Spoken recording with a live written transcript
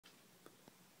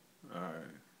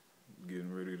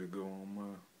getting ready to go on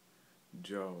my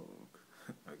jog.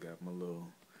 I got my little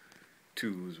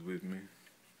tools with me.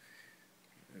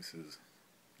 This is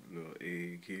a little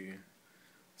egg here,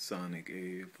 sonic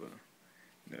egg for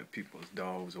that people's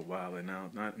dogs are wilding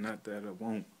out. Not that I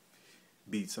won't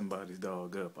beat somebody's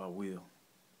dog up. I will,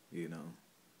 you know.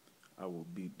 I will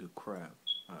beat the crap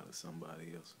out of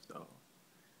somebody else's dog.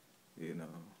 You know,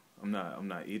 I'm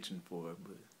not itching for it,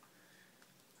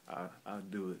 but I'll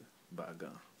do it by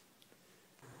God.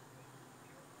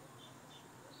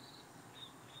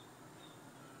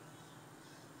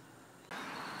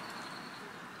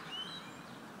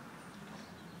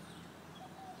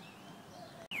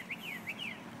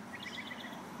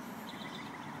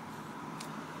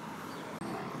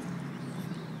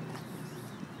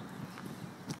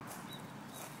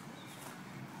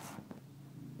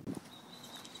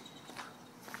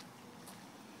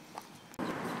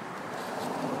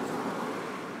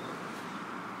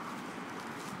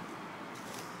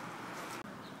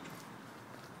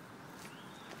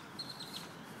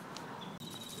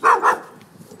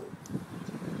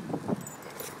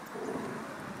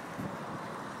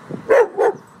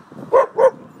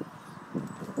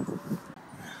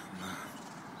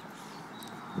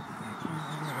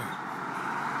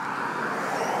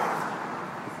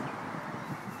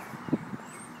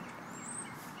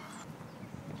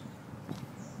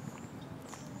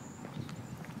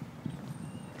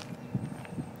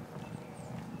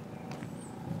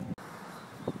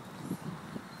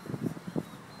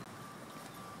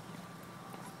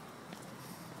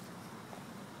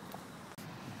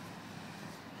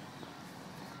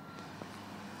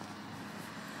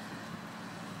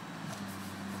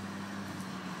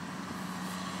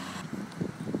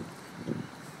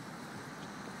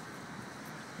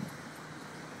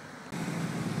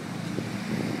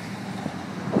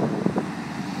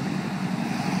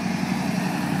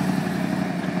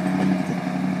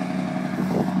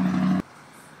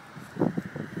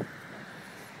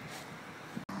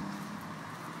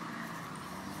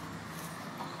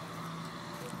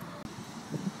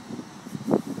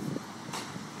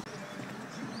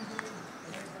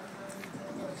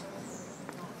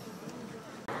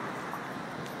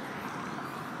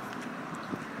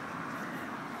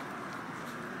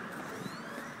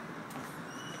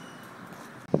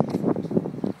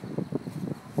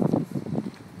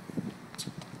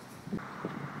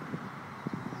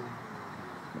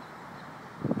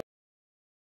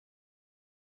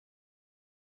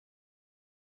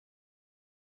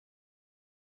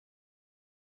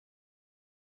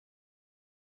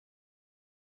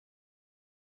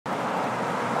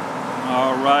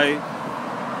 All right,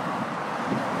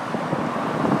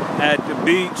 at the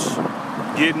beach,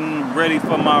 getting ready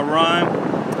for my run.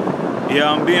 Yeah,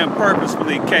 I'm being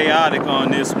purposefully chaotic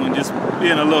on this one, just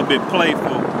being a little bit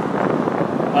playful.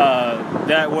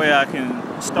 That way I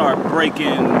can start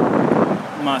breaking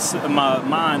my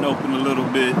mind open a little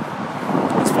bit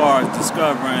as far as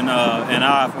discovering an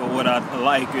eye for what I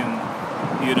like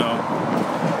and, you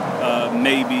know,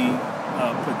 maybe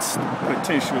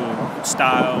potential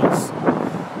styles,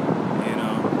 you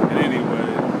know. And anyway,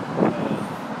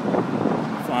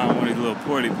 find one of these little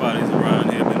porta potties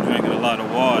around here. Been drinking a lot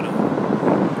of water.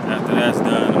 After that's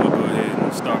done, I'm gonna go ahead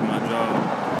and start my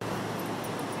jog.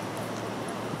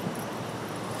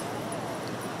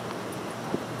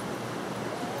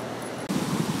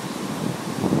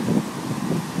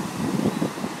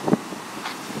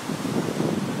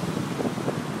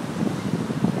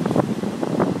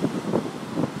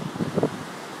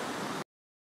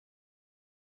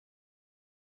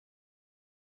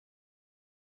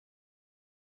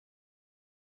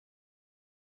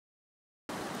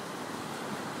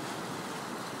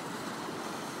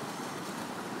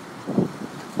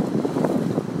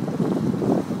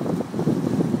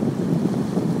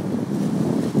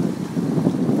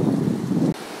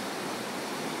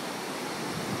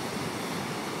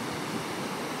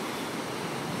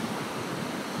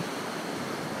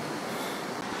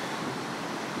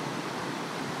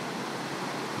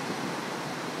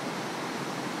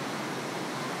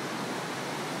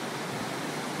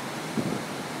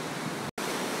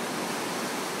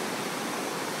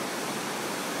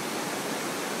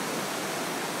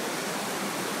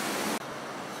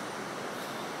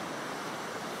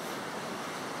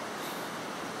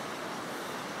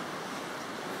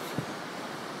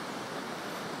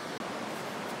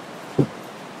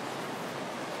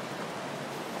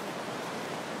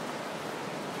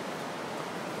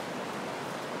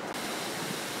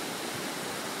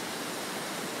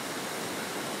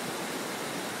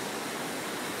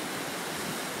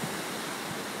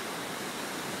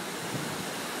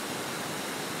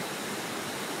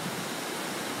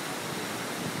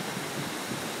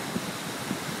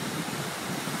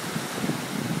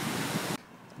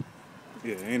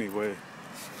 Yeah, anyway,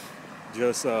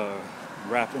 just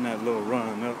wrapping that little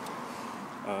run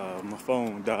up. My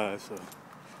phone died, so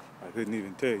I couldn't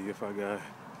even tell you if I got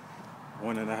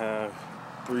 1.5,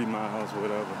 3 miles,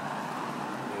 whatever.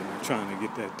 And I'm trying to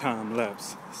get that time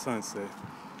lapse sunset.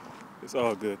 It's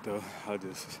all good though. I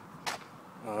just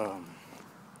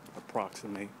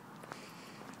approximate.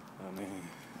 I mean,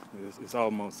 it's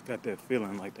almost got that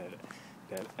feeling like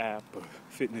that app or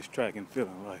fitness tracking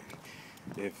feeling, like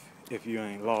if you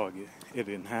ain't log it, it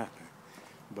didn't happen.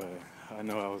 But I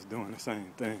know I was doing the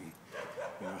same thing,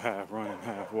 half running,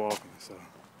 half walking, so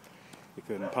it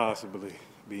couldn't possibly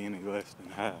be any less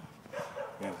than half.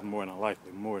 And it's more than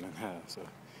likely more than half. So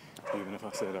even if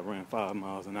I said I ran 5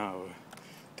 miles an hour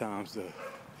times the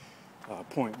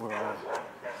point where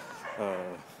I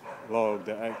logged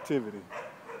the activity,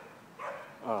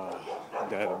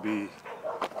 that'll be,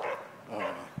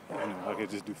 I could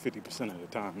just do 50% of the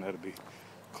time. That'll be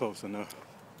close enough.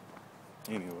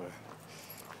 Anyway,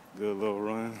 good little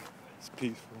run. It's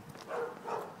peaceful.